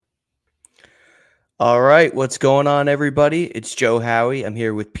All right, what's going on, everybody? It's Joe Howie. I'm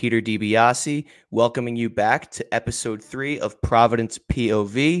here with Peter DiBiase, welcoming you back to episode 3 of Providence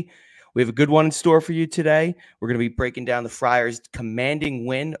POV. We have a good one in store for you today. We're going to be breaking down the Friars' commanding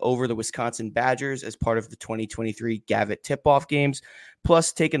win over the Wisconsin Badgers as part of the 2023 Gavitt Tipoff Games,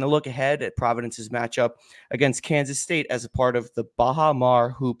 plus taking a look ahead at Providence's matchup against Kansas State as a part of the Baha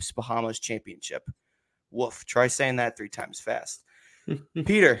Hoops Bahamas Championship. Woof, try saying that 3 times fast.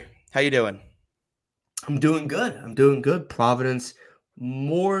 Peter, how you doing? I'm doing good. Providence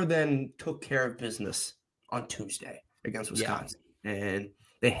more than took care of business on Tuesday against Wisconsin. Yeah. And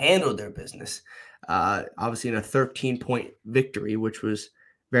they handled their business. Obviously in a 13-point victory, which was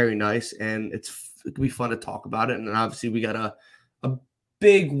very nice. And it could be fun to talk about it. And then obviously we got a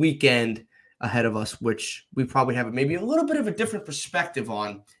big weekend ahead of us, which we probably have maybe a little bit of a different perspective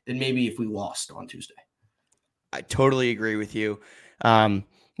on than maybe if we lost on Tuesday. I totally agree with you.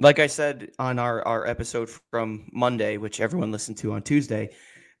 Like I said on our episode from Monday, which everyone listened to on Tuesday,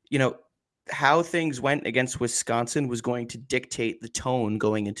 how things went against Wisconsin was going to dictate the tone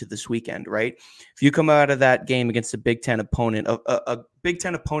going into this weekend, right? If you come out of that game against a Big Ten opponent, a Big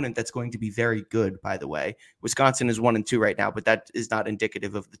Ten opponent that's going to be very good, by the way. Wisconsin is 1-2 right now, but that is not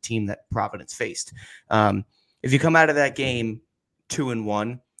indicative of the team that Providence faced. If you come out of that game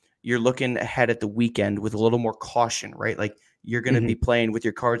 2-1, you're looking ahead at the weekend with a little more caution, right? Like, you're going to be playing with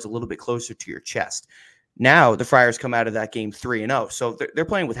your cards a little bit closer to your chest. Now the Friars come out of that game 3-0. So they're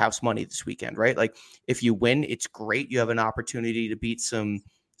playing with house money this weekend, right? Like, if you win, it's great. You have an opportunity to beat some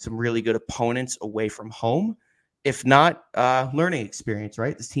really good opponents away from home. If not, learning experience,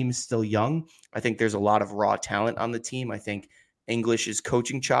 right? This team is still young. I think there's a lot of raw talent on the team. I think English's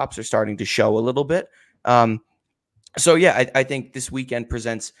coaching chops are starting to show a little bit. I think this weekend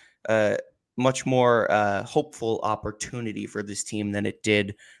presents much more hopeful opportunity for this team than it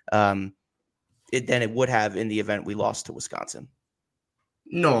did than it would have in the event we lost to Wisconsin.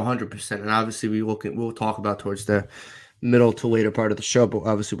 No, 100%. And obviously we'll talk about towards the middle to later part of the show, but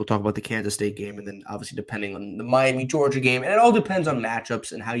obviously we'll talk about the Kansas State game, and then obviously depending on the Miami-Georgia game, and it all depends on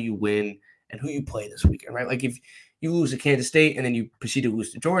matchups and how you win and who you play this weekend, right? Like, if you lose to Kansas State and then you proceed to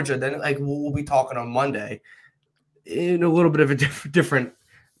lose to Georgia, then like we'll be talking on Monday in a little bit of a different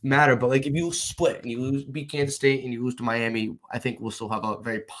matter. But like, if you split and you beat Kansas State and you lose to Miami, I think we'll still have a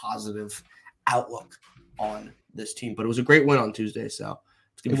very positive outlook on this team. But it was a great win on Tuesday, so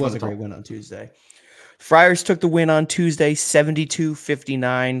it was a great win on Tuesday. Friars took the win on Tuesday,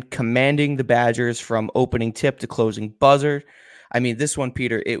 72-59, commanding the Badgers from opening tip to closing buzzer. I mean, this one,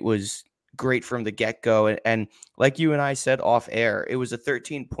 Peter, it was great from the get-go. And like you and I said off air, it was a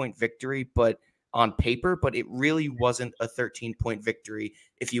 13-point victory, but on paper, but it really wasn't a 13-point victory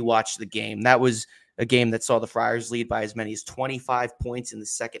if you watch the game. That was a game that saw the Friars lead by as many as 25 points in the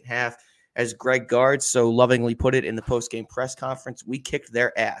second half. As Greg Gard so lovingly put it in the post-game press conference, we kicked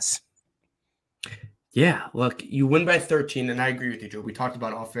their ass. Yeah, look, you win by 13, and I agree with you, Joe. We talked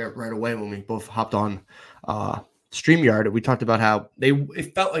about off air right away when we both hopped on StreamYard. We talked about how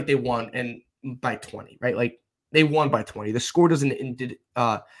it felt like they won and by 20, right? Like, they won by 20. The score doesn't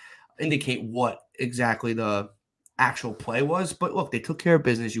indicate what exactly the actual play was, but look, they took care of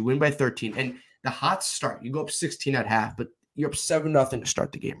business. You win by 13, and the hot start, you go up 16 at half, but you're up 7-0 to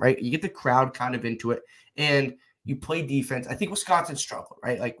start the game, right? You get the crowd kind of into it, and you play defense. I think Wisconsin struggled,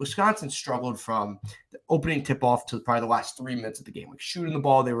 right? Like, Wisconsin struggled from the opening tip-off to probably the last 3 minutes of the game. Like, shooting the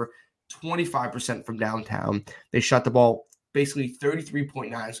ball, they were 25% from downtown. They shot the ball basically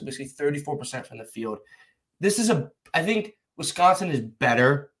 33.9, so basically 34% from the field. I think Wisconsin is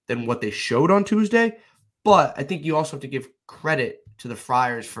better than what they showed on Tuesday, but I think you also have to give credit to the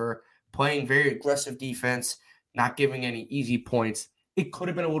Friars for playing very aggressive defense, not giving any easy points. It could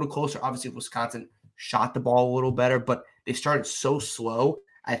have been a little closer. Obviously, if Wisconsin shot the ball a little better, but they started so slow.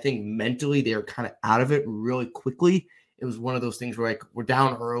 I think mentally they were kind of out of it really quickly. It was one of those things where, like, we're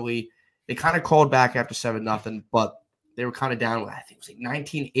down early. They kind of called back after 7-0, but they were kind of down. I think it was like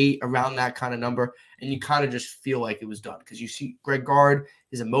 19-8, around that kind of number. And you kind of just feel like it was done because you see Greg Gard,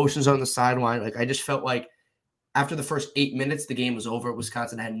 his emotions on the sideline. Like, I just felt like after the first 8 minutes, the game was over.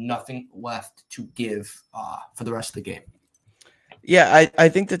 Wisconsin had nothing left to give for the rest of the game. Yeah, I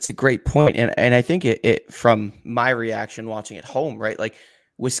think that's a great point. And I think it from my reaction watching at home, right? Like,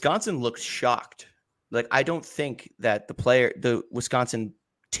 Wisconsin looked shocked. Like, I don't think that the Wisconsin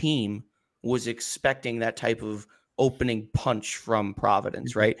team was expecting that type of opening punch from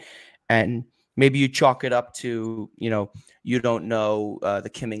Providence, right? And maybe you chalk it up to, you don't know the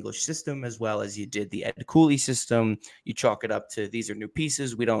Kim English system as well as you did the Ed Cooley system. You chalk it up to these are new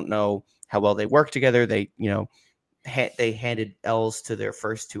pieces. We don't know how well they work together. They, they handed L's to their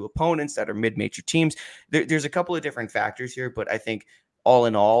first two opponents that are mid-major teams. There's a couple of different factors here, but I think all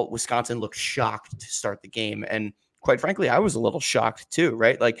in all, Wisconsin looked shocked to start the game. And quite frankly, I was a little shocked too,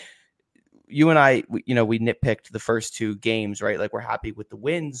 right? Like you and I, we nitpicked the first two games, right? Like we're happy with the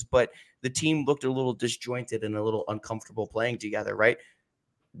wins, but the team looked a little disjointed and a little uncomfortable playing together, right?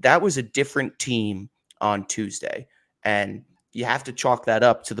 That was a different team on Tuesday. And you have to chalk that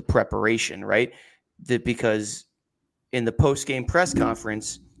up to the preparation, right? Because in the post-game press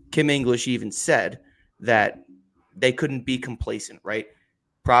conference, Kim English even said that they couldn't be complacent, right?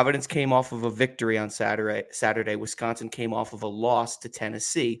 Providence came off of a victory on Saturday. Wisconsin came off of a loss to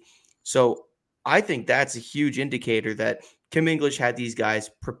Tennessee. So I think that's a huge indicator that Kim English had these guys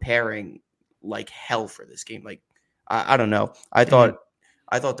preparing like hell for this game. Like, I don't know. I thought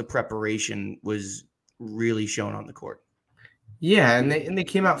the preparation was really shown on the court. Yeah, and they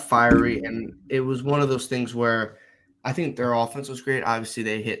came out fiery, and it was one of those things where I think their offense was great. Obviously,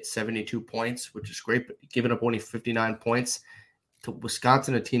 they hit 72 points, which is great, but giving up only 59 points to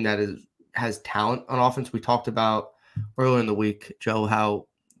Wisconsin, a team that has talent on offense. We talked about earlier in the week, Joe, how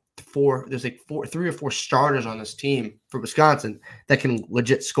there's like three or four starters on this team for Wisconsin that can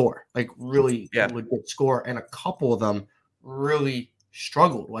legit score, like really legit score, and a couple of them really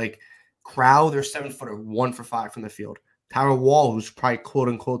struggled. Like Crow, their 7-footer, 1 for 5 from the field. Tyler Wall, who's probably quote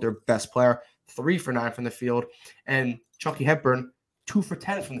unquote their best player, 3 for 9 from the field, and Chucky Hepburn, 2 for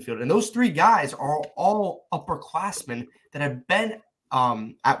 10 from the field. And those three guys are all upperclassmen that have been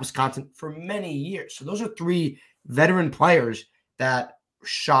at Wisconsin for many years. So those are 3 veteran players that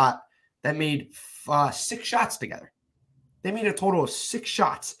made 6 shots together. They made a total of 6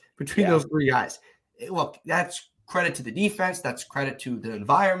 shots between those 3 guys. Look, that's credit to the defense. That's credit to the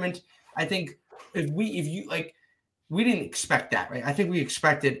environment. I think we didn't expect that, right? I think we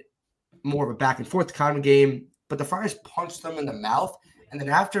expected more of a back and forth kind of game, but the Friars punched them in the mouth. And then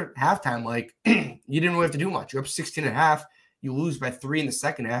after halftime, like you didn't really have to do much. You're up 16.5. You lose by 3 in the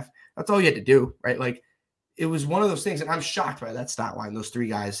second half. That's all you had to do, right? Like it was one of those things, and I'm shocked by that stat line. Those 3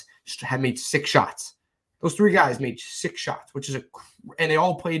 guys had made 6 shots. Those 3 guys made 6 shots, and they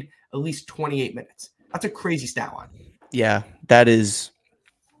all played at least 28 minutes. That's a crazy stat line. Yeah, that is.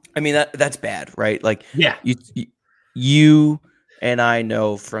 I mean, that's bad, right? Like, yeah, you and I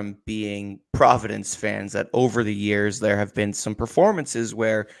know from being Providence fans that over the years there have been some performances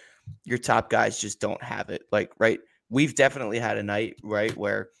where your top guys just don't have it. Like, right? We've definitely had a night, right,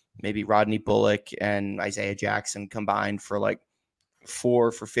 where maybe Rodney Bullock and Isaiah Jackson combined for like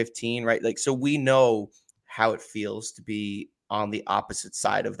 4 for 15, right? Like, so we know how it feels to be on the opposite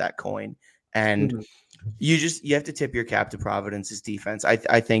side of that coin. And you have to tip your cap to Providence's defense. I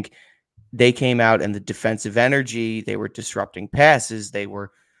think they came out and the defensive energy, they were disrupting passes. The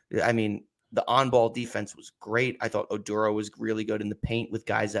on-ball defense was great. I thought Oduro was really good in the paint with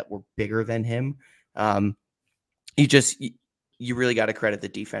guys that were bigger than him. You really got to credit the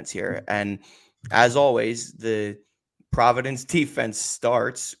defense here. And as always, the Providence defense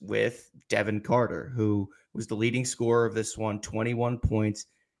starts with Devin Carter, who was the leading scorer of this one, 21 points,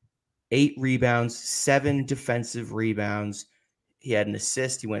 8 rebounds, 7 defensive rebounds. He had an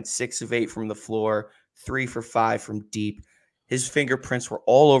assist. He went 6 of 8 from the floor, 3 for 5 from deep. His fingerprints were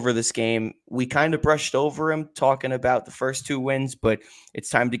all over this game. We kind of brushed over him talking about the first 2 wins, but it's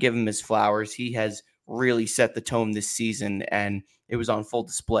time to give him his flowers. He has really set the tone this season, and it was on full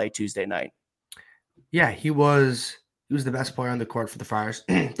display Tuesday night. Yeah, he was the best player on the court for the Friars.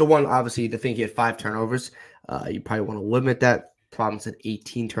 The one, obviously, the thing he had 5 turnovers. You probably want to limit that. Providence had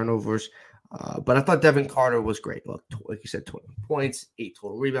 18 turnovers. But I thought Devin Carter was great. Look, like you said, 20 points, 8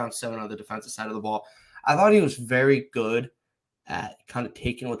 total rebounds, 7 on the defensive side of the ball. I thought he was very good at kind of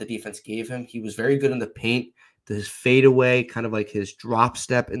taking what the defense gave him. He was very good in the paint, his fadeaway, kind of like his drop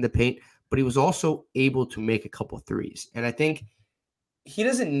step in the paint, but he was also able to make a couple of threes. And I think he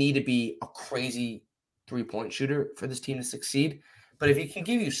doesn't need to be a crazy 3-point shooter for this team to succeed. But if he can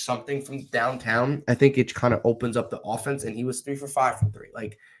give you something from downtown, I think it kind of opens up the offense. And he was 3 for 5 from 3.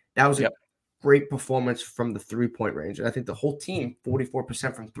 Like that was a great performance from the 3-point range. And I think the whole team,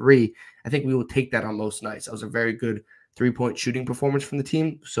 44% from 3, I think we will take that on most nights. That was a very good 3-point shooting performance from the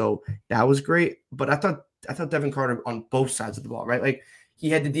team. So that was great. But I thought Devin Carter on both sides of the ball, right? Like he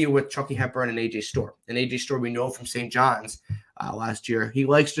had to deal with Chucky Hepburn and AJ Storr. And AJ Storr, we know from St. John's last year, he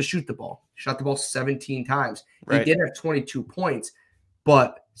likes to shoot the ball. Shot the ball 17 times. Right. He did have 22 points,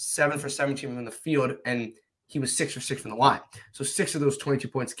 but 7 for 17 from the field, and he was 6 for 6 from the line. So 6 of those 22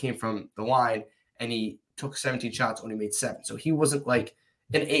 points came from the line, and he took 17 shots, only made 7. So he wasn't like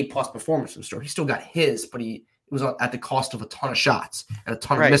an A-plus performance from Storr. He still got his, but it was at the cost of a ton of shots and a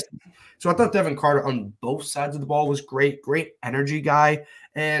ton of Right. misses. So I thought Devin Carter on both sides of the ball was great energy guy.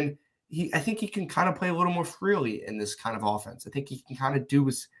 And I think he can kind of play a little more freely in this kind of offense. I think he can kind of do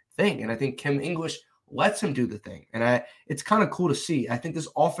his thing. And I think Kim English lets him do the thing. And it's kind of cool to see. I think this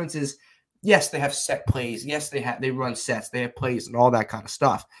offense is, yes, they have set plays. Yes, they run sets. They have plays and all that kind of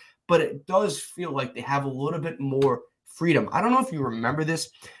stuff. But it does feel like they have a little bit more freedom. I don't know if you remember this,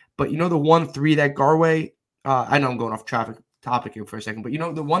 but the 1-3 that Garway, I know I'm going off topic here for a second, but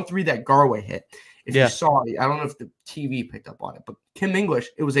the 1-3 that Garway hit, if you saw it, I don't know if the TV picked up on it, but Kim English,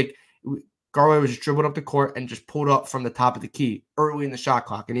 it was like Garway was just dribbled up the court and just pulled up from the top of the key early in the shot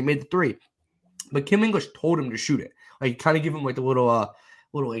clock, and he made the 3. But Kim English told him to shoot it. Like, kind of give him like a little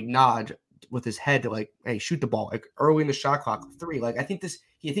like nod with his head to like, hey, shoot the ball like early in the shot clock 3. Like, I think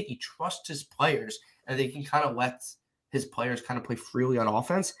he trusts his players, and they can kind of let his players kind of play freely on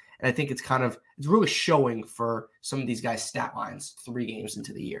offense. And I think it's really showing for some of these guys' stat lines 3 games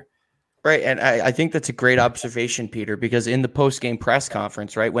into the year. Right. And I think that's a great observation, Peter, because in the post-game press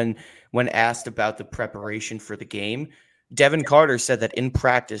conference, right, when asked about the preparation for the game, Devin Carter said that in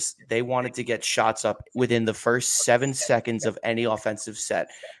practice, they wanted to get shots up within the first 7 seconds of any offensive set.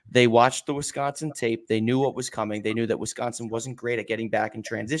 They watched the Wisconsin tape. They knew what was coming. They knew that Wisconsin wasn't great at getting back in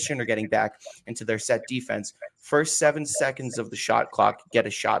transition or getting back into their set defense. First 7 seconds of the shot clock, get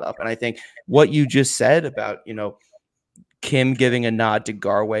a shot up. And I think what you just said about, Kim giving a nod to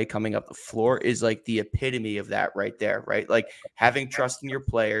Garway coming up the floor is like the epitome of that right there, right? Like having trust in your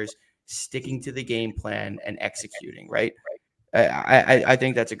players, sticking to the game plan, and executing, right? I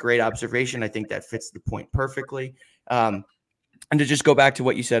think that's a great observation. I think that fits the point perfectly. And to just go back to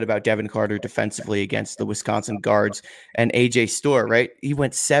what you said about Devin Carter defensively against the Wisconsin guards and AJ Storr, right? He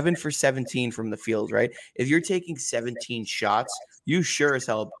went 7 for 17 from the field, right? If you're taking 17 shots, you sure as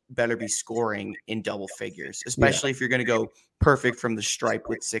hell better be scoring in double figures, especially if you're going to go perfect from the stripe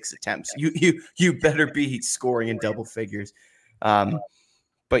with 6 attempts. You better be scoring in double figures.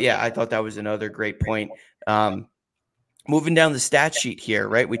 But yeah, I thought that was another great point. Moving down the stat sheet here,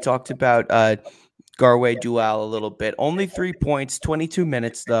 right? We talked about Garway Dual a little bit. Only 3 points, 22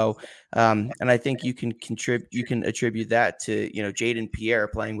 minutes though, and I think you can attribute that to Jaden Pierre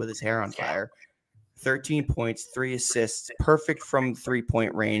playing with his hair on fire. 13 points, 3 assists, perfect from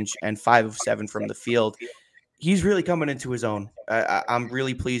 3-point range, and 5 of 7 from the field. He's really coming into his own. I'm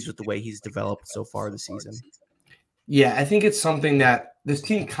really pleased with the way he's developed so far this season. Yeah, I think it's something that this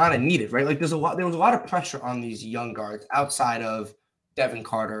team kind of needed, right? Like there was a lot of pressure on these young guards outside of Devin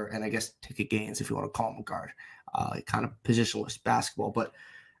Carter and I guess Ticket Gaines, if you want to call him a guard, kind of positionless basketball. But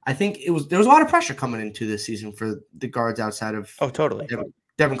I think there was a lot of pressure coming into this season for the guards outside of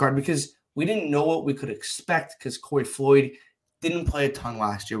Devin Carter, because we didn't know what we could expect because Corey Floyd didn't play a ton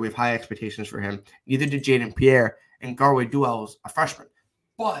last year. We have high expectations for him. Neither did Jaden Pierre, and Garway Dual is a freshman.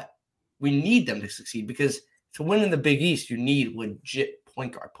 But we need them to succeed because to win in the Big East, you need legit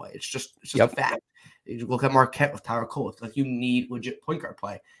point guard play. It's just a fact. You look at Marquette with Tyler Cole. It's like you need legit point guard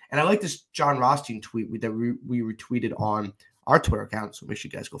play. And I like this John Rothstein tweet that we retweeted on our Twitter account. So make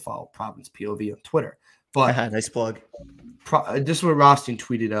sure you guys go follow Providence POV on Twitter. But nice plug. This is what Rothstein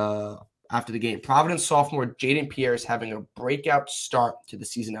tweeted after the game. Providence sophomore Jaden Pierre is having a breakout start to the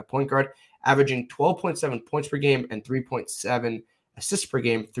season at point guard, averaging 12.7 points per game and 3.7 assists per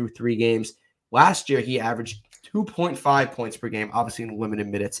game through 3 games. Last year, he averaged 2.5 points per game, obviously in limited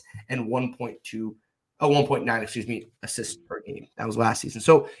minutes, and 1.9 assists per game. That was last season.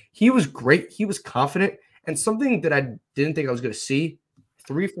 So he was great. He was confident. And something that I didn't think I was going to see,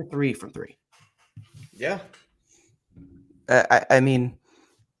 3 for 3 from 3. Yeah. I mean,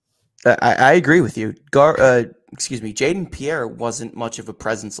 I agree with you. Jaden Pierre wasn't much of a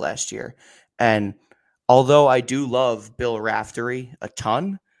presence last year. And although I do love Bill Raftery a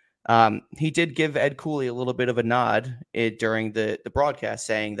ton, he did give Ed Cooley a little bit of a nod during the broadcast,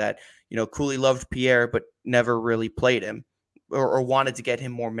 saying that, Cooley loved Pierre, but never really played him or wanted to get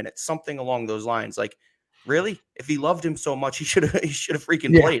him more minutes, something along those lines. Like, really? If he loved him so much, he should have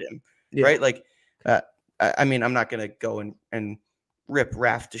freaking played him, right? Like, I mean, I'm not going to go and rip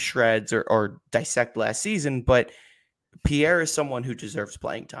Raft to shreds or dissect last season, but Pierre is someone who deserves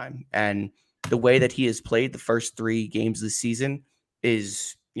playing time. And the way that he has played the first 3 games this season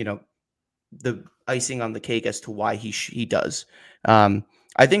is, the icing on the cake as to why he does.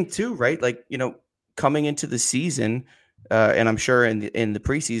 I think too, right? Like, coming into the season, and I'm sure in the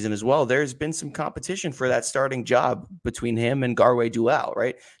preseason as well, there's been some competition for that starting job between him and Garway Dual,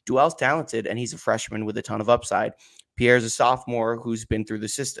 right? Dual's talented and he's a freshman with a ton of upside. Pierre's a sophomore who's been through the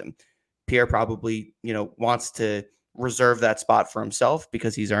system. Pierre probably, wants to reserve that spot for himself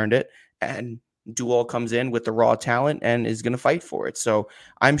because he's earned it. And Dual comes in with the raw talent and is going to fight for it. So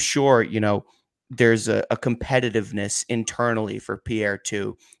I'm sure, there's a competitiveness internally for Pierre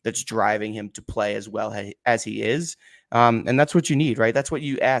too that's driving him to play as well as he is. And that's what you need, right? That's what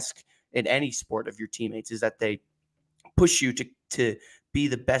you ask in any sport of your teammates, is that they push you to be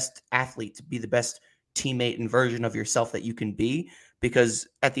the best athlete, to be the best teammate and version of yourself that you can be. Because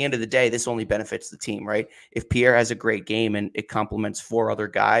at the end of the day, this only benefits the team, right? If Pierre has a great game and it complements 4 other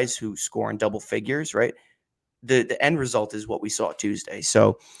guys who score in double figures, right? The end result is what we saw Tuesday.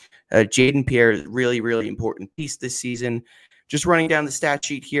 So Jaden Pierre is really, really important piece this season. Just running down the stat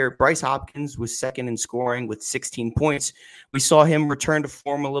sheet here, Bryce Hopkins was second in scoring with 16 points. We saw him return to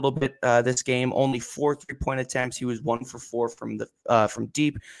form a little bit this game. Only 4 3-point attempts. He was 1 for 4 from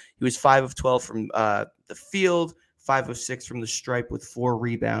deep. He was 5 of 12 from the field, 5 of 6 from the stripe with 4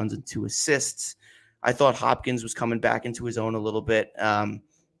 rebounds and 2 assists. I thought Hopkins was coming back into his own a little bit.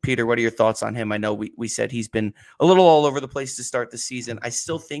 Peter, what are your thoughts on him? I know we said he's been a little all over the place to start the season. I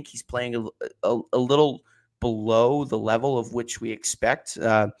still think he's playing a little below the level of which we expect.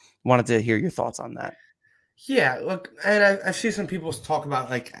 Wanted to hear your thoughts on that. Yeah, look, and I've seen some people talk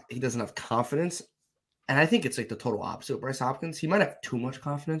about like he doesn't have confidence, and I think it's like the total opposite of Bryce Hopkins. He might have too much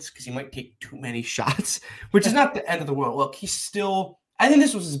confidence because he might take too many shots, which is not the end of the world. Look, he's still. I think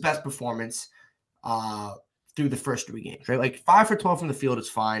this was his best performance through the first 3 games, right? Like 5 for 12 from the field is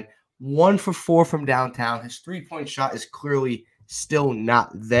fine. 1 for 4 from downtown. His 3-point shot is clearly still not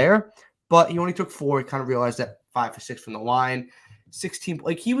there, but he only took 4. He kind of realized that 5 for 6 from the line, 16.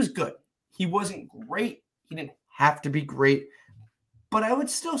 Like he was good. He wasn't great. He didn't have to be great, but I would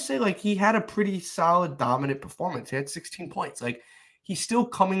still say like he had a pretty solid, dominant performance. He had 16 points. Like he's still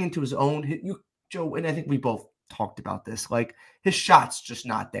coming into his own. Joe, and I think we both talked about this. Like his shot's just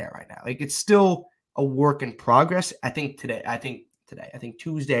not there right now. Like it's still a work in progress. I think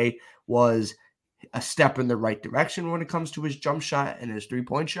Tuesday was a step in the right direction when it comes to his jump shot and his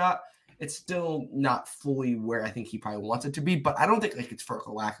 3-point shot. It's still not fully where I think he probably wants it to be, but I don't think like it's for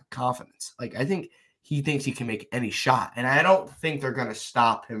a lack of confidence. Like I think he thinks he can make any shot, and I don't think they're going to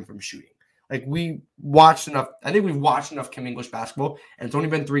stop him from shooting. Like we watched enough. I think we've watched enough Kim English basketball, and it's only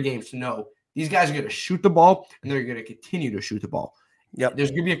been 3 games to know these guys are going to shoot the ball, and they're going to continue to shoot the ball. Yep. There's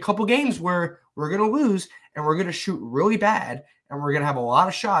going to be a couple games where we're going to lose and we're going to shoot really bad and we're going to have a lot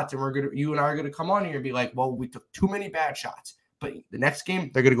of shots and you and I are going to come on here and be like, well, we took too many bad shots. But the next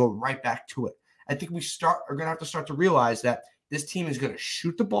game, they're going to go right back to it. I think we are going to have to start to realize that this team is going to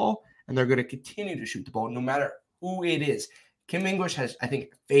shoot the ball and they're going to continue to shoot the ball no matter who it is. Kim English has, I think,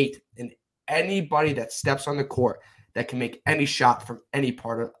 faith in anybody that steps on the court that can make any shot from any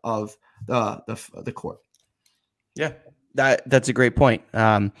part of the court. Yeah. That's a great point.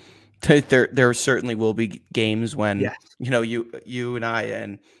 There certainly will be games when you and I,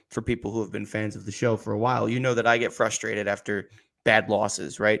 and for people who have been fans of the show for a while, that I get frustrated after bad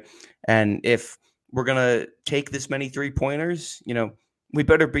losses, right? And if we're gonna take this many 3-pointers, we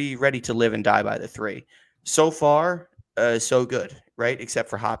better be ready to live and die by the 3. So far, so good, right? Except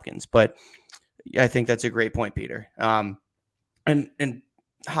for Hopkins, but I think that's a great point, Peter. And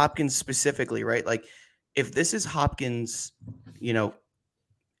Hopkins specifically, right? Like, if this is Hopkins,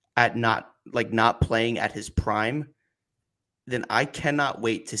 at not playing at his prime, then I cannot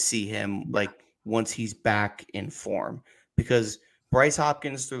wait to see him once he's back in form, because Bryce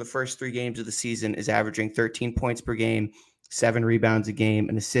Hopkins through the first 3 games of the season is averaging 13 points per game, 7 rebounds a game,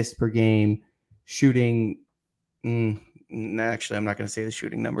 an assist per game, shooting. Actually, I'm not going to say the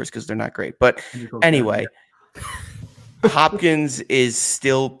shooting numbers because they're not great. But anyway, Hopkins is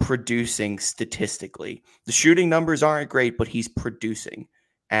still producing statistically. The shooting numbers aren't great, but he's producing.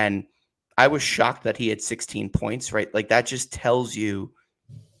 And I was shocked that he had 16 points, right? Like that just tells you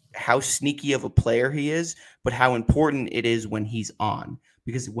how sneaky of a player he is, but how important it is when he's on.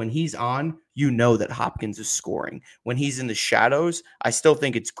 Because when he's on, that Hopkins is scoring. When he's in the shadows, I still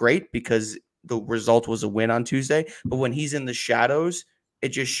think it's great because the result was a win on Tuesday. But when he's in the shadows, it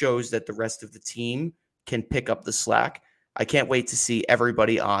just shows that the rest of the team can pick up the slack. I can't wait to see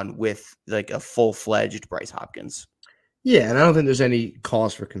everybody on with like a full-fledged Bryce Hopkins. Yeah, and I don't think there's any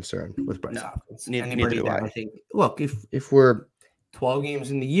cause for concern with Bryce Hopkins. Neither do I. I think, look, if we're 12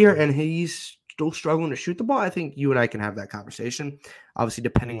 games in the year and he's still struggling to shoot the ball, I think you and I can have that conversation, obviously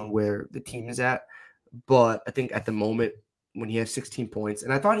depending on where the team is at. But I think at the moment when he has 16 points,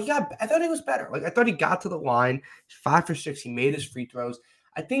 and I thought he was better. Like I thought he got to the line, 5 for 6, he made his free throws.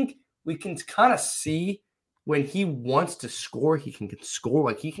 I think we can kind of see when he wants to score, he can score.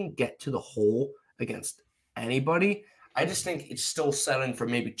 Like he can get to the hole against anybody. I just think it's still settling for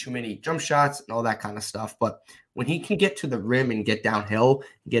maybe too many jump shots and all that kind of stuff. But when he can get to the rim and get downhill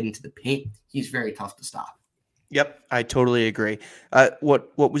and get into the paint, he's very tough to stop. Yep, I totally agree.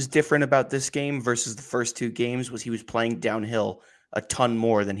 What was different about this game versus the first two games was he was playing downhill a ton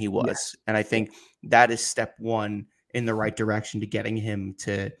more than he was, Yes. and I think that is step one in the right direction to getting him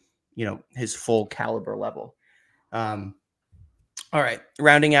to, his full caliber level. All right,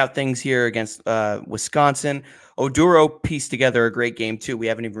 rounding out things here against Wisconsin, Oduro pieced together a great game too. We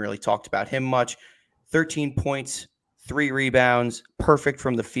haven't even really talked about him much. 13 points, 3 rebounds, perfect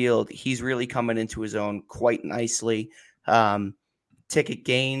from the field. He's really coming into his own quite nicely. Ticket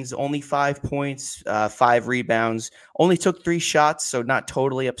gains, only 5 points, 5 rebounds, only took 3 shots, so not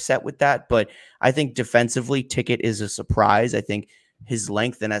totally upset with that. But I think defensively, Ticket is a surprise. I think his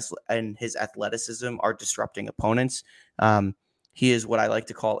length and his athleticism are disrupting opponents. He is what I like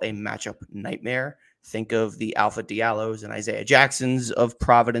to call a matchup nightmare. Think of the Alpha Diallos and Isaiah Jacksons of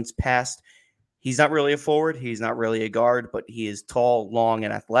Providence past. He's not really a forward. He's not really a guard, but he is tall, long,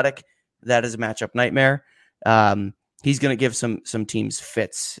 and athletic. That is a matchup nightmare. He's going to give some teams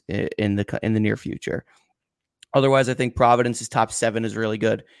fits in the near future. Otherwise, I think Providence's top 7 is really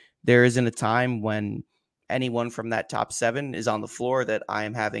good. There isn't a time when anyone from that top 7 is on the floor that I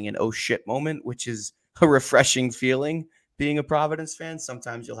am having an oh shit moment, which is a refreshing feeling. Being a Providence fan,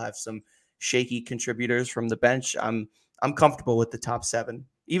 sometimes you'll have some shaky contributors from the bench. I'm comfortable with the top 7,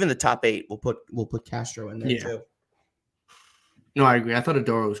 even the top 8. We'll put Castro in there too. No, I agree. I thought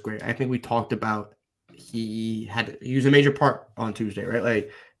Oduro was great. I think we talked about he was a major part on Tuesday, right?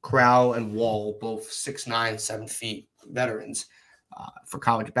 Like Corral and Wall, both 6'9", 7 feet veterans for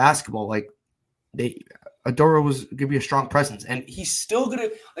college basketball. Like Oduro was going to be a strong presence, and he's still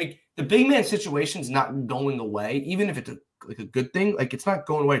going to the big man situation is not going away, even if it's a good thing. Like it's not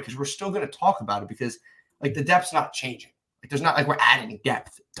going away because we're still going to talk about it because the depth's not changing. There's not we're adding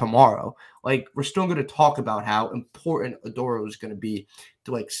depth tomorrow. We're still going to talk about how important Oduro is going to be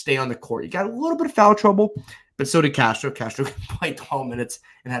to stay on the court. You got a little bit of foul trouble, but so did Castro. Castro played 12 minutes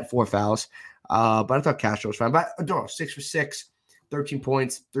and had 4 fouls. But I thought Castro was fine. But Oduro, 6 for 6, 13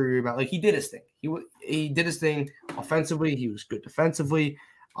 points, 3 rebounds. He did his thing. He did his thing offensively. He was good defensively.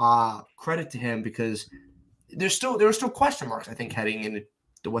 Credit to him because there were still question marks, I think, heading into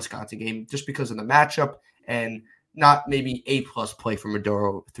the Wisconsin game just because of the matchup and not maybe A+ play from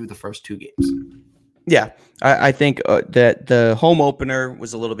Oduro through the first 2 games. Yeah, I think that the home opener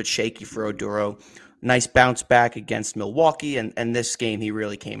was a little bit shaky for Oduro. Nice bounce back against Milwaukee, and this game he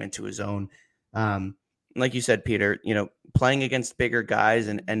really came into his own. Like you said, Peter, playing against bigger guys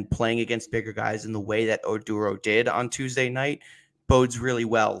and playing against bigger guys in the way that Oduro did on Tuesday night bodes really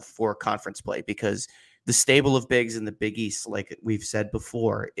well for conference play because the stable of bigs in the Big East, like we've said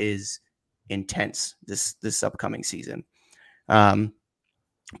before, is intense this upcoming season.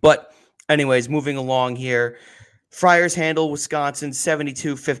 But anyways, moving along here, Friars handle Wisconsin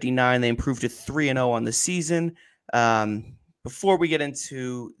 72-59. They improved to 3-0 on the season. Before we get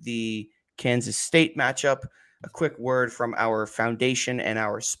into the Kansas State matchup, a quick word from our foundation and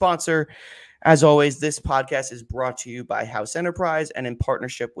our sponsor. As always, this podcast is brought to you by House Enterprise and in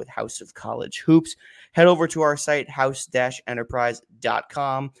partnership with House of College Hoops. Head over to our site,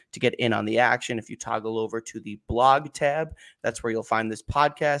 house-enterprise.com, to get in on the action. If you toggle over to the blog tab, that's where you'll find this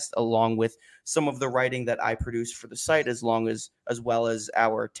podcast, along with some of the writing that I produce for the site, as well as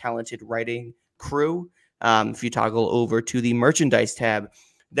our talented writing crew. If you toggle over to the merchandise tab,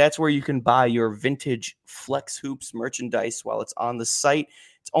 that's where you can buy your vintage Flex Hoops merchandise while it's on the site.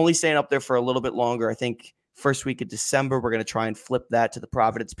 It's only staying up there for a little bit longer. I think first week of December, we're going to try and flip that to the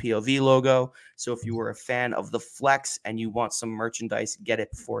Providence POV logo. So if you were a fan of the Flex and you want some merchandise, get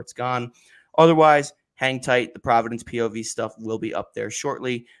it before it's gone. Otherwise, hang tight. The Providence POV stuff will be up there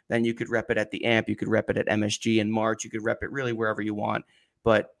shortly. Then you could rep it at the AMP. You could rep it at MSG in March. You could rep it really wherever you want.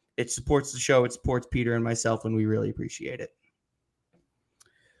 But it supports the show. It supports Peter and myself, and we really appreciate it.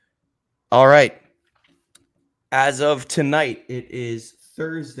 All right. As of tonight, it is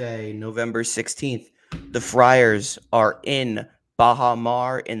Thursday, November 16th. The Friars are in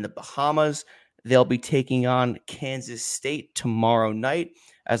Baha in the Bahamas. They'll be taking on Kansas State tomorrow night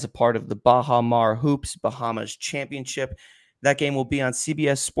as a part of the Baha Hoops Bahamas Championship. That game will be on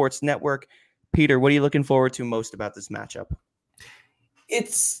CBS Sports Network. Peter, what are you looking forward to most about this matchup?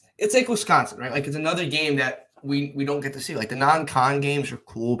 It's like Wisconsin, right? It's another game that we don't get to see. The non-con games are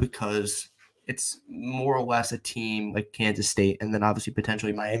cool because it's more or less a team like Kansas State and then obviously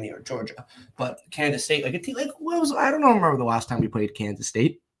potentially Miami or Georgia. But Kansas State, a team I don't remember the last time we played Kansas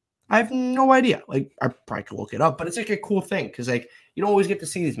State. I have no idea. I probably could look it up, but it's a cool thing because you don't always get to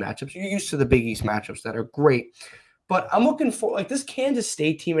see these matchups. You're used to the Big East matchups that are great. But I'm looking for like this Kansas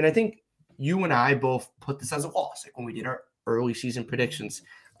State team, and I think you and I both put this as a loss. Like when we did our early season predictions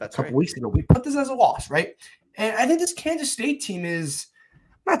a couple weeks ago, we put this as a loss, right? And I think this Kansas State team is,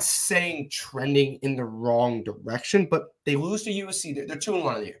 I'm not saying trending in the wrong direction, but they lose to USC. They're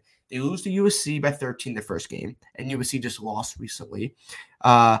 2-1 of the year. They lose to USC by 13 the first game, and USC just lost recently.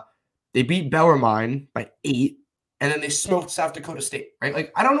 They beat Bellarmine by 8, and then they smoked South Dakota State, right?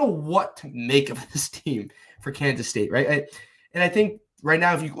 Like, I don't know what to make of this team for Kansas State, right? And I think right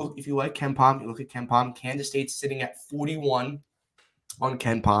now, if you like KenPom, you look at KenPom, Kansas State's sitting at 41 on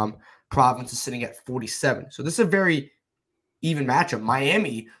KenPom. Providence is sitting at 47. So this is a very even matchup.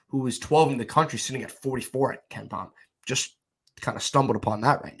 Miami, who is 12 in the country, sitting at 44 at KenPom. Just kind of stumbled upon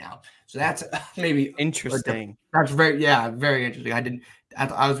that right now. So that's maybe interesting. That's very interesting.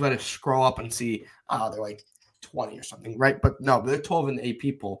 I was about to scroll up and see, they're like 20 or something, right? But no, they're 12 in the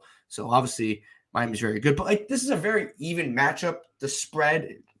AP poll. So obviously Miami's very good. But like this is a very even matchup. The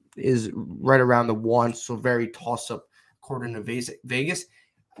spread is right around the 1, so very toss-up according to Vegas.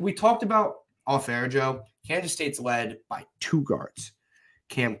 We talked about off air, Joe. Kansas State's led by 2 guards,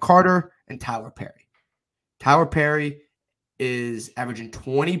 Cam Carter and Tyler Perry. Tyler Perry is averaging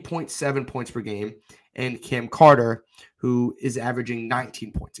 20.7 points per game, and Cam Carter, who is averaging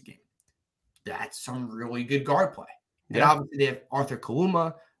 19 points a game. That's some really good guard play. Yeah. And obviously they have Arthur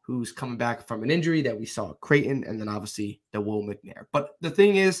Kaluma, who's coming back from an injury that we saw at Creighton, and then obviously the Will McNair. But the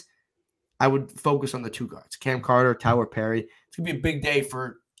thing is, I would focus on the 2 guards, Cam Carter, Tyler Perry. It's going to be a big day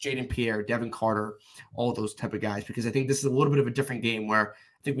for Jaden Pierre, Devin Carter, all those type of guys, because I think this is a little bit of a different game where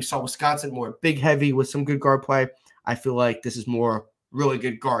I think we saw Wisconsin more big heavy with some good guard play. I feel like this is more really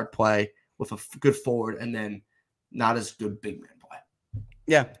good guard play with a good forward and then not as good big man play.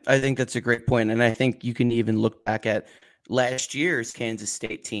 Yeah, I think that's a great point. And I think you can even look back at last year's Kansas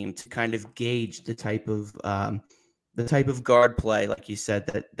State team to kind of gauge the type of guard play, like you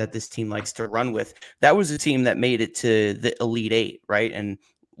said, that this team likes to run with. That was a team that made it to the Elite 8, right? And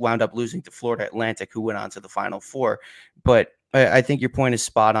wound up losing to Florida Atlantic, who went on to the Final Four. But I think your point is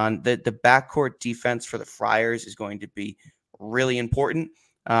spot on. The backcourt defense for the Friars is going to be really important.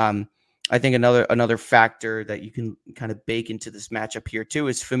 I think another factor that you can kind of bake into this matchup here too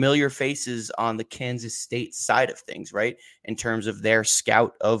is familiar faces on the Kansas State side of things, right? In terms of their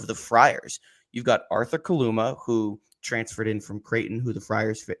scout of the Friars. You've got Arthur Kaluma, who transferred in from Creighton, who the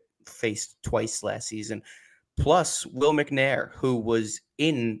Friars faced twice last season, plus Will McNair, who was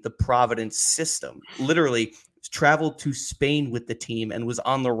in the Providence system, literally traveled to Spain with the team and was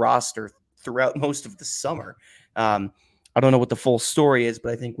on the roster throughout most of the summer. I don't know what the full story is,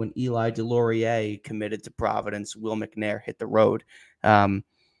 but I think when Eli DeLaurier committed to Providence, Will McNair hit the road.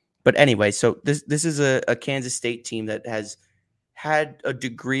 But anyway, so this is a Kansas State team that has had a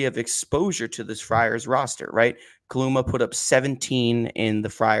degree of exposure to this Friars roster, right? Kaluma put up 17 in the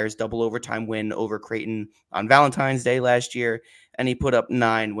Friars double overtime win over Creighton on Valentine's Day last year, and he put up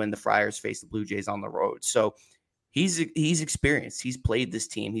 9 when the Friars faced the Blue Jays on the road. So he's experienced. He's played this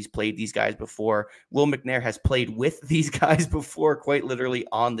team. He's played these guys before. Will McNair has played with these guys before, quite literally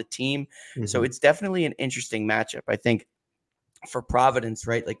on the team. Mm-hmm. So it's definitely an interesting matchup. I think for Providence,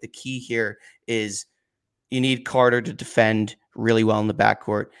 right, like the key here is you need Carter to defend really well in the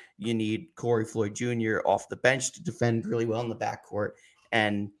backcourt. You need Corey Floyd Jr. off the bench to defend really well in the backcourt.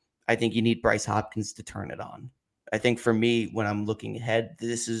 And I think you need Bryce Hopkins to turn it on. I think for me, when I'm looking ahead,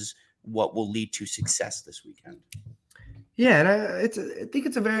 this is what will lead to success this weekend. Yeah, and I think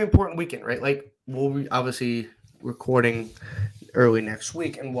it's a very important weekend, right? Like, we'll be obviously recording early next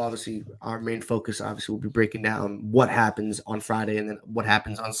week, and we'll obviously our main focus obviously will be breaking down what happens on Friday and then what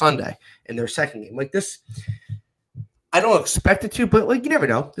happens on Sunday in their second game. Like this, I don't expect it to, but like you never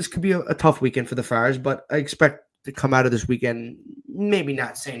know. This could be a tough weekend for the Friars, but I expect to come out of this weekend maybe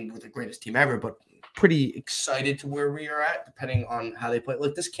not saying we're the greatest team ever, but pretty excited to where we are at, depending on how they play.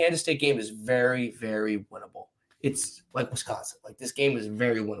 Like this Kansas State game is very, very winnable. It's like Wisconsin. Like this game is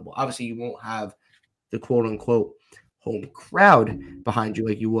very winnable. Obviously, you won't have the quote unquote home crowd behind you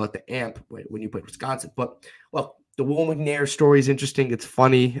like you will at the AMP when you play Wisconsin. But well, the Will McNair story is interesting. It's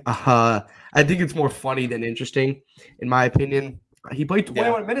funny. I think it's more funny than interesting, in my opinion. He played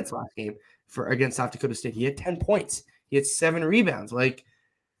 21 minutes last game against South Dakota State. He had 10 points. He had 7 rebounds. Like,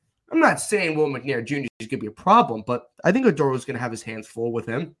 I'm not saying Will McNair Jr. is going to be a problem, but I think Oduro is going to have his hands full with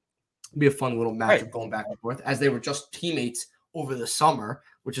him. It'll be a fun little matchup going back and forth as they were just teammates over the summer,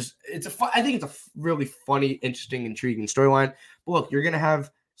 which is I think it's a really funny, interesting, intriguing storyline. But look, you're going to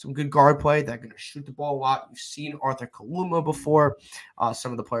have some good guard play. They're going to shoot the ball a lot. You've seen Arthur Kaluma before.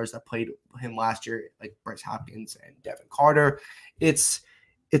 Some of the players that played him last year, like Bryce Hopkins and Devin Carter. It's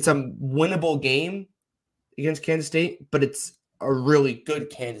a winnable game. against Kansas State, but it's a really good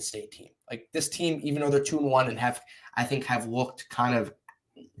Kansas State team. Like this team, even though they're 2-1 and have looked kind of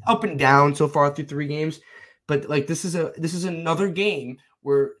up and down so far through 3 games, but like this is another game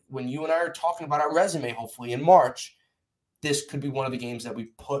where when you and I are talking about our resume, hopefully in March, this could be one of the games that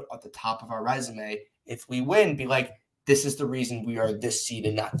we put at the top of our resume. If we win, be like, this is the reason we are this seed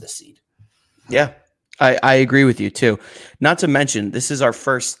and not this seed. Yeah, I agree with you too. Not to mention, this is our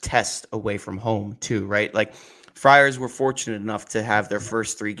first test away from home too, right? Like Friars were fortunate enough to have their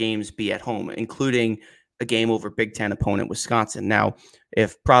first 3 games be at home, including a game over Big Ten opponent Wisconsin. Now,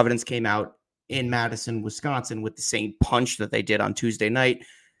 if Providence came out in Madison, Wisconsin with the same punch that they did on Tuesday night,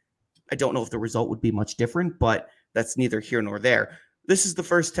 I don't know if the result would be much different, but that's neither here nor there. This is the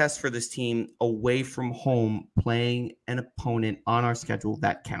first test for this team away from home, playing an opponent on our schedule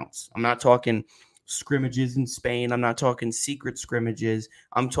that counts. I'm not talking scrimmages in Spain. I'm not talking secret scrimmages.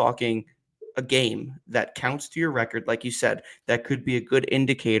 I'm talking a game that counts to your record, like you said, that could be a good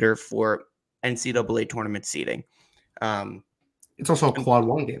indicator for NCAA tournament seeding. It's also a quad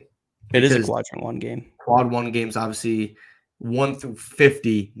 1 game. It is a quadrant 1 game. Quad 1 games, obviously 1 through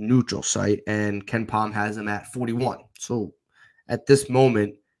 50 neutral site, and Ken Pom has them at 41. So at this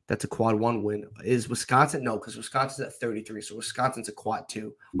moment, that's a quad 1 win. Is Wisconsin? No, because Wisconsin's at 33. So Wisconsin's a quad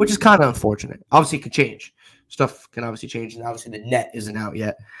 2, which is kind of unfortunate. Obviously, it could change. Stuff can obviously change, and obviously the net isn't out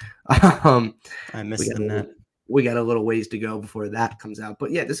yet. I missed the net. We got a little ways to go before that comes out.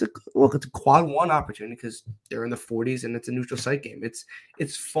 But yeah, it's a quad 1 opportunity because they're in the 40s and it's a neutral site game.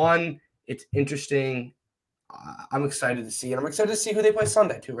 It's fun. It's interesting. I'm excited to see, and I'm excited to see who they play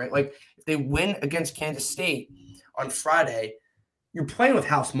Sunday too, right? Like if they win against Kansas State on Friday, you're playing with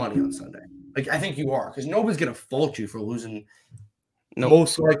house money on Sunday. Like I think you are, because nobody's gonna fault you for losing.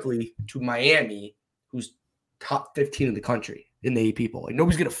 Most likely to Miami, who's top 15 in the country in the AP poll. Like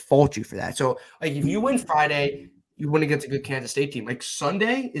nobody's gonna fault you for that. So like if you win Friday, you win against a good Kansas State team. Like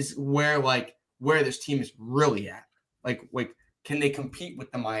Sunday is where this team is really at. Like can they compete with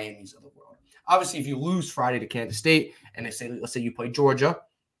the Miamis of the world? Obviously, if you lose Friday to Kansas State and let's say you play Georgia,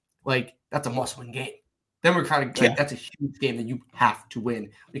 like that's a must-win game. Then we're kind of like that's a huge game that you have to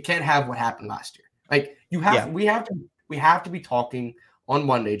win. We can't have what happened last year. Like we have to be talking on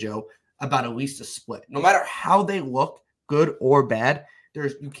Monday, Joe, about at least a split. No matter how they look, good or bad,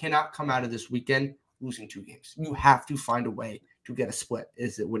 you cannot come out of this weekend losing 2 games. You have to find a way to get a split.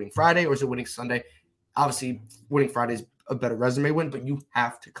 Is it winning Friday or is it winning Sunday? Obviously, winning Friday is a better resume win, but you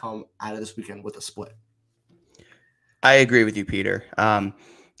have to come out of this weekend with a split. I agree with you, Peter.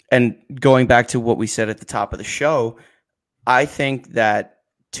 And going back to what we said at the top of the show, I think that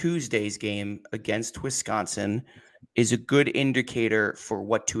Tuesday's game against Wisconsin is a good indicator for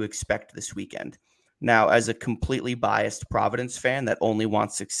what to expect this weekend. Now, as a completely biased Providence fan that only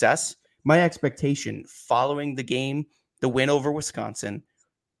wants success, my expectation following the game, the win over Wisconsin,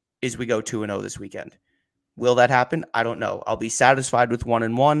 is we go 2-0 this weekend. Will that happen? I don't know. I'll be satisfied with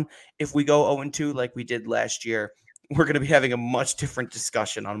 1-1. If we go 0-2 like we did last year, we're going to be having a much different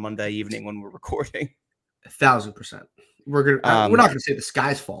discussion on Monday evening when we're recording. 1,000%. We're not going to say the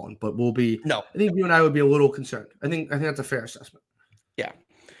sky's falling, but we'll be. No, I think you and I would be a little concerned. I think that's a fair assessment. Yeah.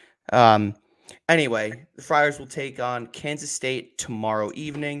 Anyway, the Friars will take on Kansas State tomorrow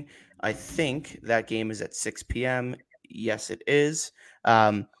evening. I think that game is at 6 p.m. Yes, it is.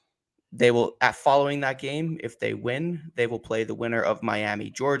 They will, following that game, if they win, they will play the winner of Miami,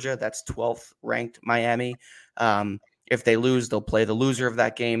 Georgia. That's 12th ranked Miami. If they lose, they'll play the loser of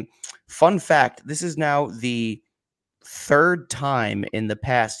that game. Fun fact, this is now the 3rd time in the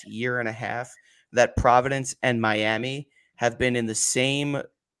past year and a half that Providence and Miami have been in the same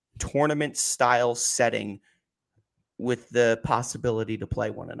tournament style setting with the possibility to play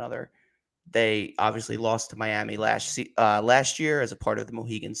one another. They obviously lost to Miami last year as a part of the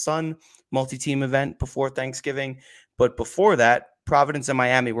Mohegan Sun multi-team event before Thanksgiving. But before that, Providence and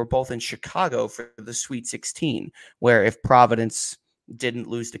Miami were both in Chicago for the Sweet 16, where if Providence didn't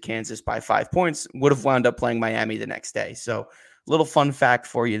lose to Kansas by 5 points, would have wound up playing Miami the next day. So a little fun fact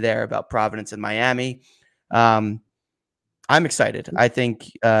for you there about Providence and Miami. I'm excited. I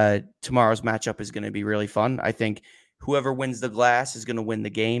think tomorrow's matchup is going to be really fun. I think whoever wins the glass is going to win the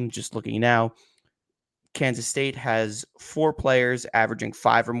game. Just looking now, Kansas State has 4 players averaging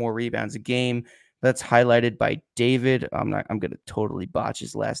 5 or more rebounds a game. That's highlighted by David. I'm going to totally botch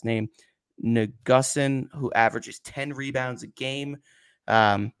his last name. Negusson, who averages 10 rebounds a game.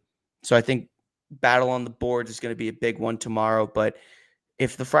 So I think battle on the boards is going to be a big one tomorrow. But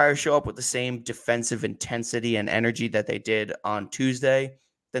if the Friars show up with the same defensive intensity and energy that they did on Tuesday,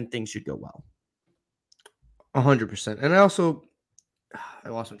 then things should go well. 100%. And I also, I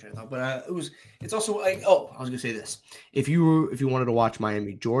lost my train of thought, but it's also like, I was gonna say this. If you wanted to watch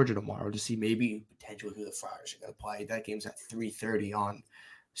Miami, Georgia tomorrow to see maybe potentially who the Friars are gonna play, that game's at 3:30 on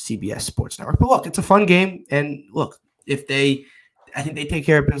CBS Sports Network. But look, it's a fun game, and look, I think they take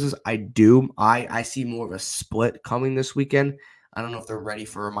care of business. I do. I see more of a split coming this weekend. I don't know if they're ready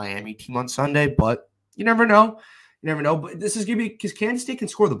for a Miami team on Sunday, but you never know. You never know. But this is gonna be because Kansas State can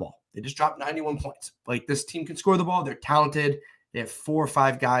score the ball. They just dropped 91 points. Like, this team can score the ball. They're talented. They have 4 or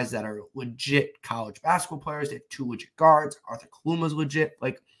 5 guys that are legit college basketball players. They have 2 legit guards. Arthur Kaluma's legit.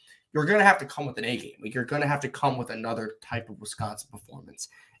 Like, you're going to have to come with an A game. Like, you're going to have to come with another type of Wisconsin performance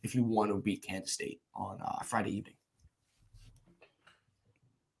if you want to beat Kansas State on Friday evening.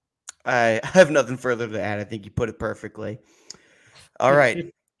 I have nothing further to add. I think you put it perfectly. All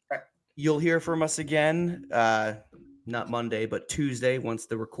right. You'll hear from us again, not Monday, but Tuesday once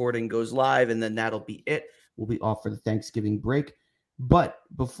the recording goes live, and then that'll be it. We'll be off for the Thanksgiving break. But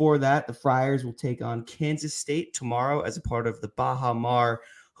before that, the Friars will take on Kansas State tomorrow as a part of the Baha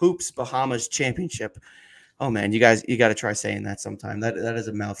Hoops Bahamas Championship. Oh, man, you got to try saying that sometime. That is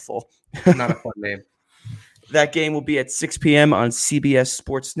a mouthful. Not a fun name. That game will be at 6 p.m. on CBS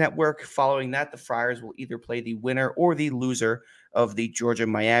Sports Network. Following that, the Friars will either play the winner or the loser of the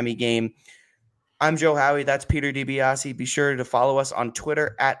Georgia-Miami game. I'm Joe Howie. That's Peter DiBiase. Be sure to follow us on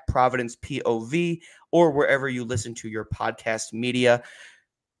Twitter at Providence POV or wherever you listen to your podcast media.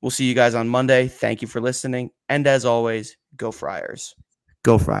 We'll see you guys on Monday. Thank you for listening. And as always, go Friars.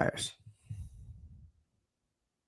 Go Friars.